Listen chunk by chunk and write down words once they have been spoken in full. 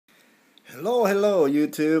Hello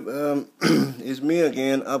YouTube. It's me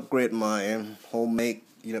again. Upgrade my homemade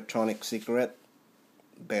electronic cigarette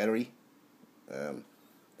battery.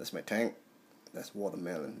 That's my tank. That's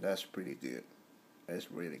watermelon. That's pretty good. That's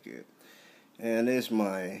really good. And this is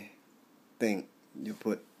my thing. You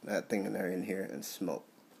put that thing in here and smoke.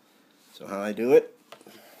 So how I do it?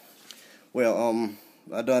 Well,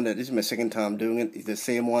 I done that. This is my second time doing it. It's the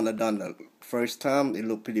same one I done the first time. It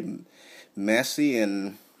looked pretty messy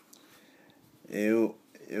and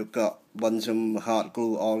it got bunch of hot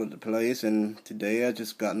glue all over the place, and today I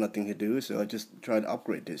just got nothing to do, so I just tried to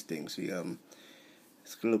upgrade this thing. See,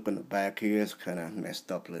 it's look in the back here, it's kind of messed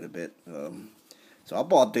up a little bit. So I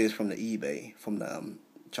bought this from the eBay, from the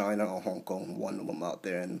China or Hong Kong, one of them out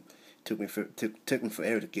there, and took me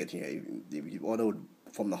forever to get here. If you order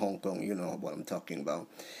from the Hong Kong, you know what I'm talking about.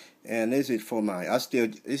 And this is for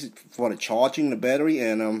this is for the charging the battery,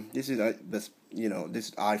 and this is this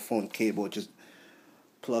iPhone cable. Just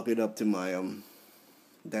plug it up to my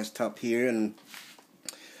desktop here, and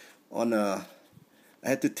I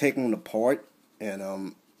had to take them apart, and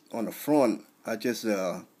on the front I just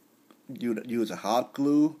use a hot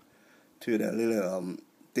glue to the little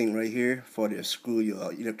thing right here for to screw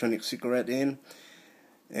your electronic cigarette in,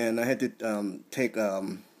 and I had to take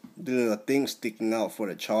the little thing sticking out for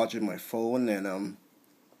the charger of my phone, and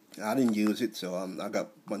I didn't use it, so I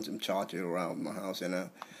got a bunch of chargers around my house,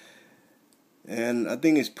 and I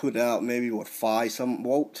think it's put out maybe 5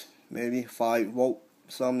 volt, maybe 5 volt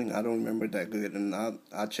something. I don't remember that good, and I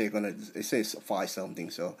check on it. It says 5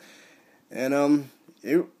 something. So, and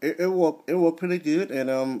it worked pretty good,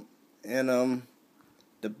 and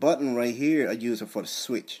the button right here I use it for the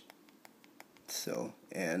switch. So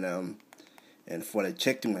and for the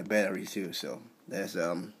checking my battery too. So that's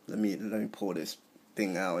let me pull this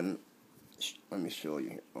thing out and let me show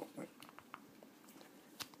you. Oh,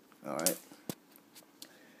 all right.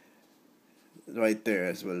 Right there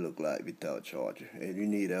is what it look like without charger. And you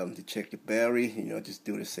need to check your battery, just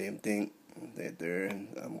do the same thing there, and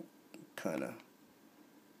I'm kind of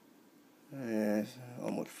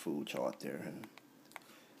almost full charge there,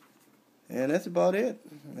 and that's about it.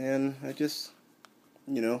 And I just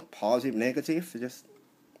positive, negative, just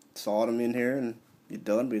saw them in here, and you're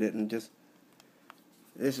done with it. And just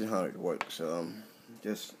this is how it works.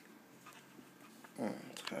 Just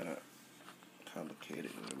it's kind of complicated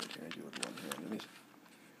a little bit here. I do it with one hand. Let me.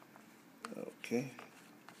 Okay.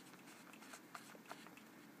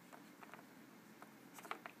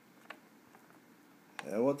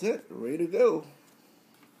 That was it. Ready to go.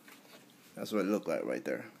 That's what it looked like right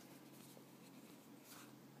there.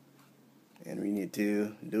 And we need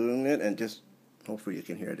to doing it, and just hopefully you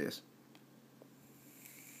can hear this.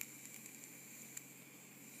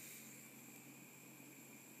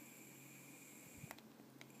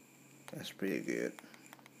 That's pretty good.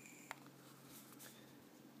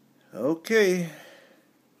 Okay.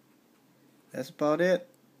 That's about it.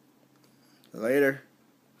 Later.